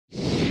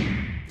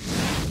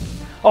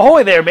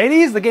Ahoy there,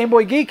 mateys! The Game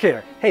Boy Geek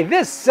here. Hey,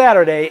 this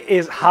Saturday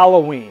is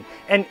Halloween,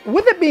 and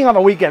with it being on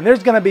the weekend,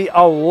 there's going to be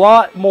a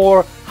lot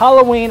more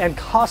Halloween and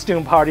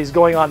costume parties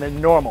going on than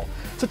normal.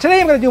 So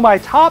today I'm going to do my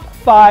top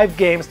 5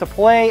 games to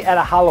play at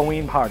a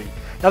Halloween party.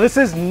 Now this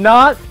is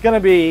not going to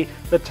be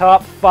the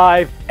top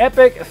 5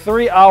 epic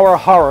 3-hour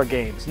horror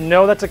games.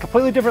 No, that's a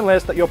completely different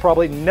list that you'll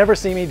probably never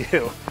see me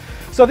do.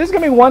 So these are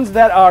going to be ones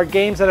that are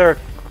games that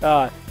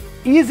are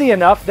easy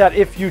enough that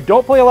if you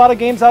don't play a lot of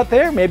games out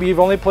there, maybe you've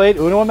only played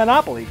Uno and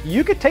Monopoly,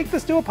 you could take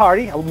this to a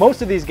party,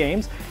 most of these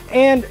games,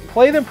 and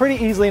play them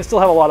pretty easily and still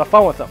have a lot of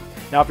fun with them.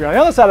 Now if you're on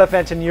the other side of the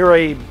fence and you're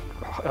a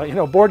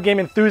board game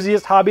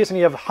enthusiast, hobbyist, and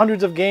you have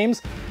hundreds of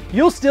games,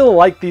 you'll still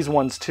like these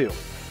ones too.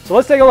 So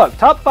let's take a look.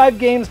 Top 5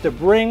 games to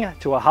bring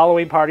to a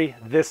Halloween party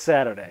this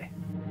Saturday.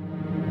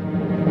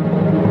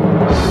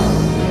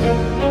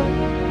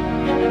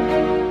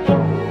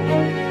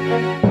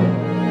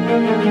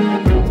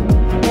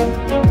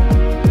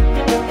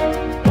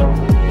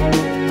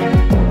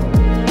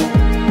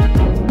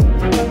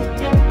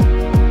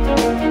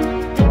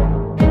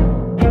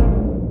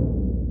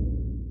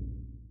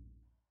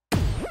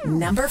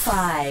 Number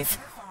 5.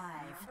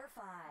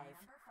 All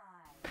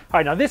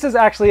right, now this is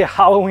actually a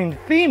Halloween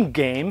themed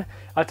game.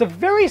 It's a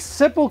very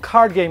simple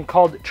card game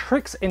called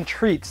Tricks and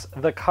Treats,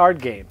 the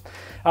card game.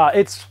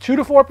 It's 2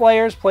 to 4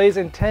 players, plays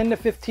in 10 to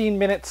 15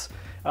 minutes.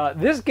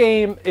 This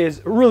game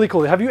is really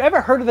cool. Have you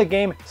ever heard of the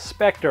game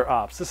Spectre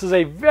Ops? This is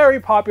a very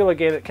popular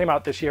game that came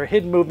out this year,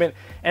 Hidden Movement,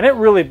 and it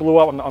really blew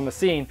up on the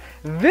scene.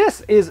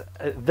 This is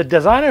the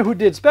designer who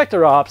did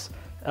Spectre Ops,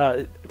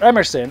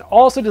 Emerson,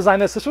 also designed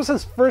this. This was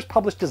his first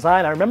published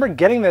design. I remember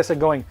getting this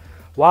and going,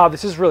 wow,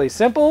 this is really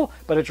simple,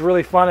 but it's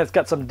really fun. It's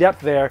got some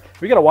depth there.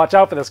 We got to watch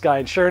out for this guy,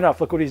 and sure enough,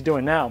 look what he's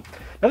doing now.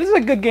 Now, this is a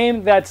good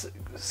game that's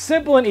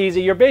simple and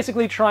easy. You're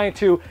basically trying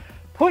to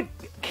put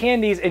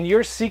candies in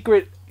your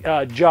secret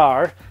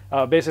jar,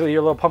 basically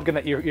your little pumpkin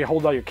that you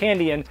hold all your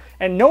candy in,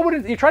 and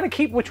you're trying to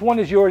keep which one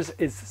is yours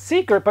is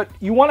secret, but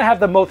you want to have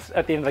the most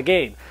at the end of the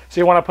game. So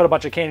you want to put a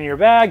bunch of candy in your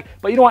bag,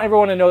 but you don't want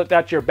everyone to know that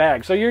that's your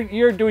bag. So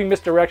you're doing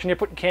misdirection. You're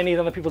putting candy in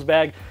other people's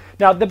bag.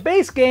 Now the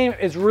base game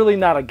is really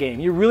not a game.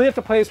 You really have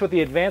to play this with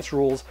the advanced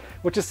rules,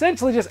 which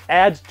essentially just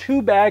adds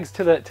 2 bags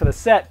to the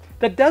set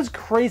that does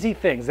crazy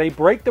things. They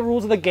break the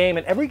rules of the game,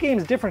 and every game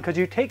is different because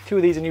you take 2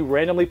 of these and you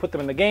randomly put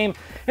them in the game,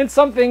 and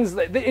some things,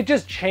 it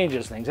just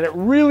changes things, and it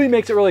really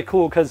makes it really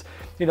cool because,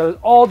 there's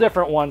all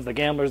different ones, the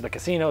gamblers, the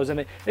casinos,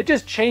 and it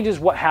just changes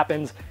what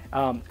happens.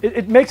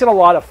 It makes it a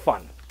lot of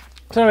fun.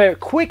 So anyway, a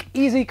quick,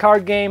 easy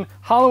card game,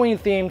 Halloween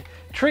themed,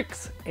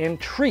 Tricks and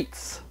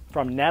Treats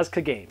from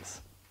Nazca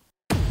Games.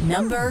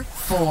 Number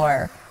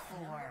 4.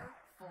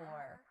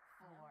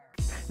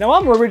 Now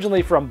I'm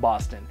originally from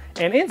Boston,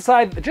 and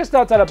just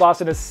outside of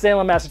Boston is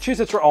Salem,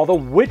 Massachusetts, where all the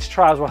witch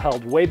trials were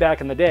held way back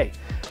in the day.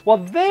 Well,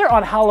 there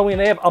on Halloween,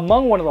 they have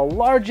among one of the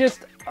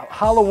largest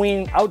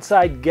Halloween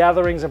outside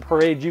gatherings and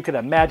parades you could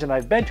imagine.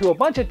 I've been to a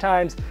bunch of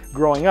times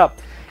growing up.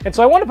 And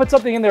so I want to put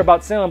something in there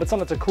about Salem, but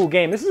something that's a cool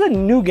game. This is a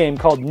new game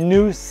called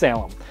New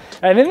Salem.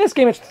 And in this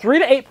game, it's 3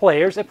 to 8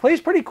 players. It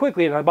plays pretty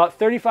quickly in about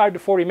 35 to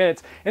 40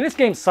 minutes. In this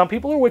game, some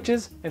people are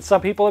witches and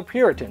some people are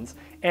Puritans.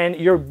 And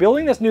you're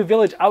building this new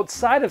village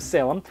outside of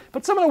Salem,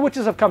 but some of the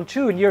witches have come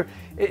too, and you're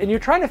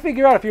trying to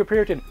figure out, if you're a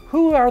Puritan,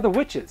 who are the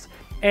witches?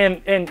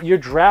 And you're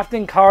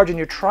drafting cards and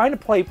you're trying to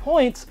play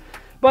points,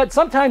 but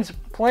sometimes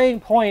playing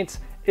points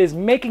is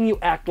making you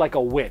act like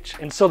a witch.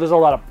 And so there's a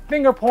lot of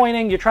finger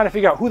pointing. You're trying to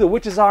figure out who the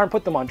witches are and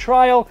put them on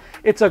trial.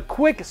 It's a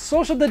quick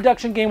social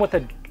deduction game with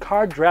a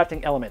card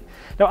drafting element.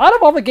 Now, out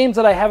of all the games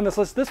that I have in this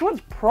list, this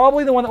one's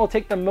probably the one that will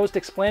take the most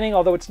explaining,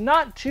 although it's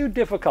not too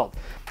difficult.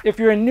 If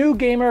you're a new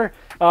gamer,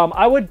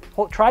 I would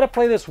try to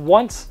play this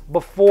once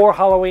before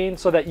Halloween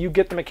so that you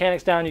get the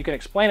mechanics down, you can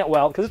explain it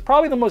well, because it's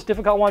probably the most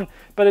difficult one,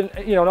 but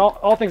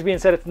all things being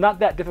said, it's not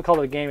that difficult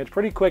of a game. It's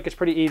pretty quick, it's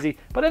pretty easy,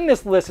 but in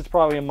this list, it's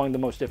probably among the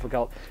most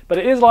difficult. But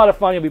it is a lot of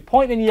fun. You'll be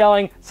pointing and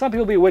yelling. Some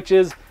people will be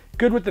witches.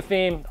 Good with the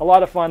theme. A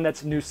lot of fun.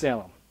 That's New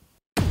Salem.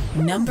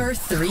 Number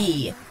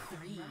 3.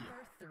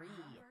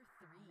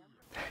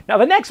 Now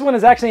the next one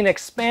is actually an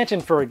expansion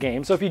for a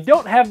game, so if you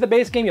don't have the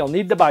base game, you'll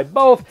need to buy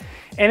both,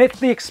 and it's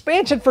the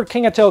expansion for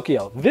King of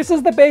Tokyo. This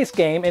is the base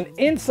game, and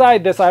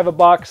inside this I have a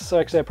box, so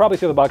actually I probably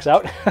threw the box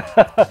out,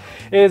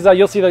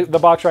 you'll see the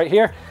box right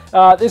here.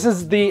 This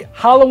is the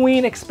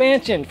Halloween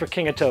expansion for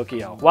King of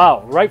Tokyo.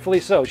 Wow, rightfully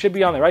so, should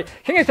be on there, right?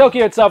 King of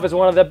Tokyo itself is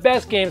one of the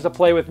best games to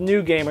play with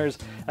new gamers.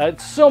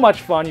 It's so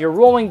much fun. You're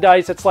rolling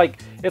dice. It's like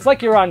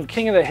you're on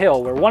King of the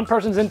Hill, where one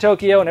person's in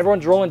Tokyo and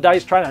everyone's rolling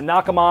dice trying to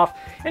knock them off,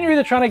 and you're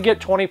either trying to get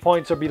 20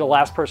 points or be the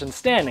last person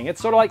standing. It's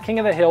sort of like King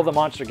of the Hill, the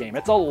monster game.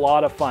 It's a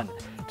lot of fun.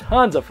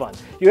 Tons of fun.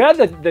 You add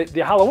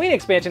the Halloween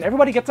expansion,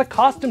 everybody gets a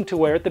costume to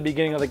wear at the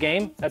beginning of the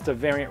game. That's a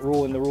variant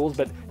rule in the rules,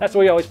 but that's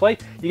what we always play.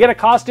 You get a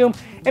costume,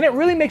 and it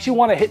really makes you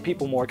want to hit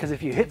people more, because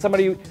if you hit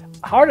somebody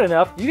hard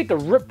enough, you get to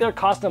rip their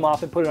costume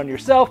off and put it on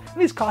yourself.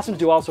 And these costumes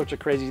do all sorts of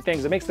crazy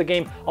things. It makes the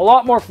game a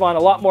lot more fun, a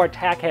lot more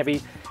attack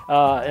heavy,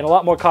 and a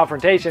lot more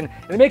confrontation.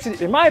 And it makes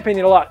it, in my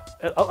opinion, a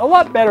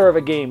lot better of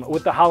a game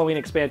with the Halloween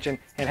expansion.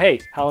 And hey,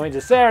 Halloween's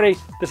a Saturday.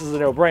 This is a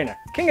no-brainer.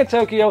 King of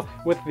Tokyo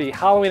with the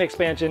Halloween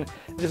expansion.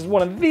 This is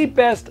one of the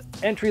best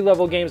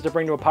entry-level games to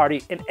bring to a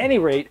party. At any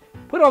rate,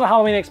 put on the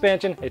Halloween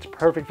expansion. It's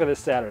perfect for this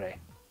Saturday.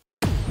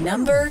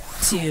 Number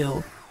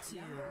 2.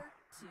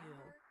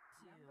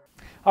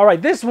 All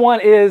right, this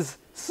one is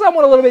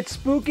somewhat a little bit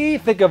spooky.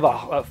 Think of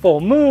a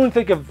full moon,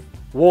 think of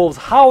wolves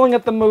howling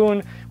at the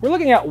moon. We're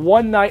looking at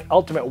One Night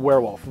Ultimate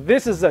Werewolf.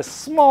 This is a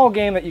small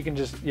game that you can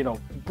just,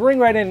 bring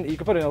right in. You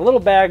can put it in a little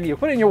bag, you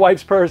put it in your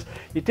wife's purse,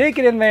 you take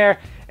it in there,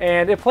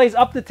 and it plays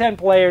up to 10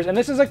 players. And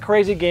this is a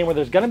crazy game where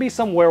there's gonna be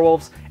some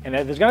werewolves, and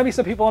there's gonna be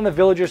some people on the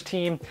villagers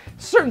team.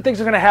 Certain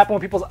things are gonna happen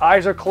when people's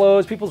eyes are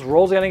closed, people's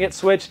roles are gonna get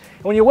switched.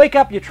 And when you wake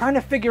up, you're trying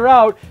to figure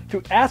out,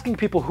 through asking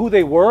people who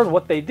they were and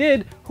what they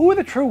did, who are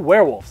the true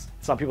werewolves.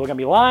 Some people are gonna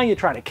be lying, you're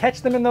trying to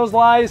catch them in those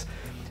lies.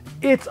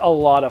 It's a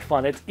lot of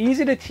fun. It's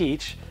easy to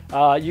teach.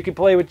 You can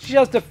play with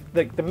just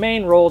the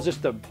main roles,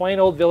 just a plain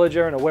old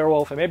villager and a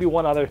werewolf and maybe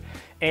one other.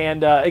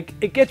 And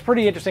it gets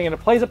pretty interesting, and it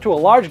plays up to a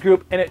large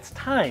group, and it's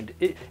timed.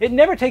 It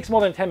never takes more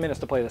than 10 minutes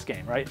to play this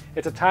game, right?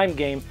 It's a timed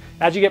game.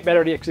 As you get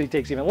better, it actually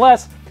takes even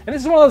less. And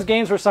this is one of those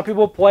games where some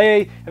people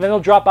play, and then they'll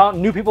drop out,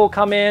 and new people will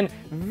come in.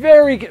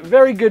 Very,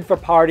 very good for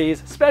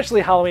parties,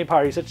 especially Halloween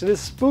parties, such as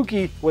this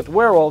spooky with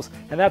werewolves,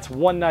 and that's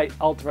One Night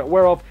Ultimate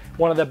Werewolf.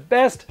 One of the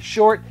best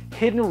short,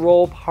 hidden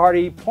role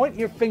party, point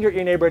your finger at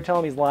your neighbor, tell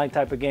him he's lying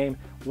type of game,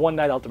 One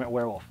Night Ultimate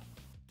Werewolf.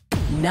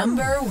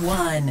 Number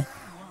 1.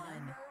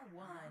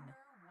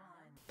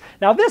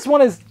 Now this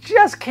one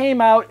just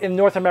came out in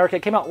North America.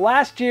 It came out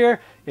last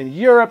year in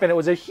Europe, and it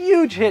was a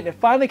huge hit, and it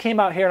finally came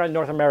out here in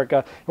North America.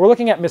 And we're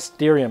looking at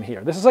Mysterium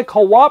here. This is a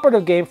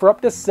cooperative game for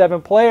up to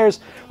 7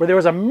 players, where there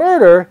was a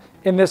murder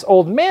in this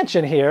old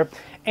mansion here,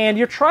 and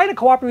you're trying to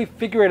cooperatively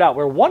figure it out,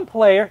 where one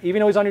player, even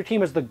though he's on your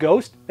team, is the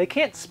ghost. They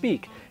can't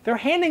speak. They're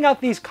handing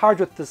out these cards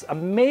with this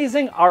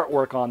amazing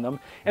artwork on them,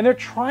 and they're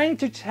trying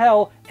to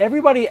tell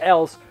everybody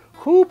else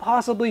who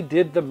possibly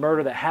did the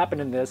murder that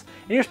happened in this.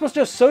 And you're supposed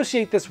to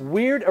associate this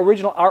weird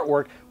original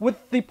artwork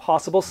with the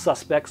possible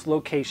suspects,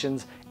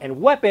 locations,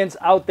 and weapons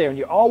out there. And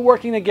you're all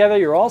working together,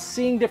 you're all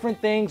seeing different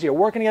things, you're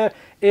working together.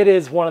 It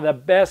is one of the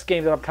best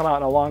games that have come out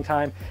in a long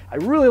time. I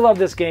really love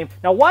this game.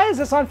 Now, why is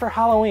this on for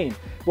Halloween?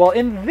 Well,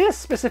 in this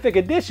specific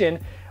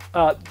edition,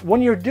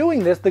 when you're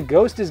doing this, the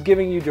ghost is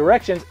giving you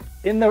directions.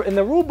 In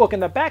the rule book, in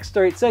the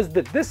backstory, it says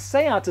that this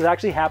seance is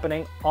actually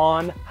happening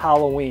on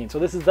Halloween. So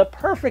this is the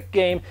perfect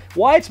game.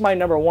 Why it's my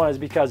number 1 is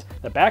because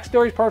the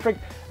backstory is perfect,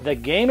 the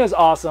game is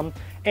awesome,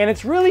 and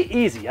it's really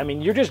easy. I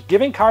mean, you're just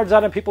giving cards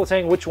out and people are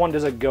saying which one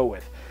does it go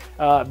with.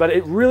 But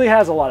it really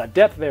has a lot of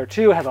depth there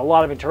too, has a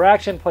lot of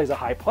interaction, plays a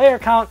high player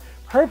count,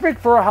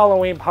 perfect for a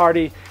Halloween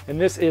party. And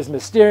this is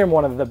Mysterium,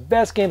 one of the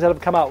best games that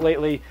have come out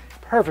lately.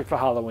 Perfect for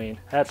Halloween.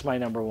 That's my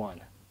number 1.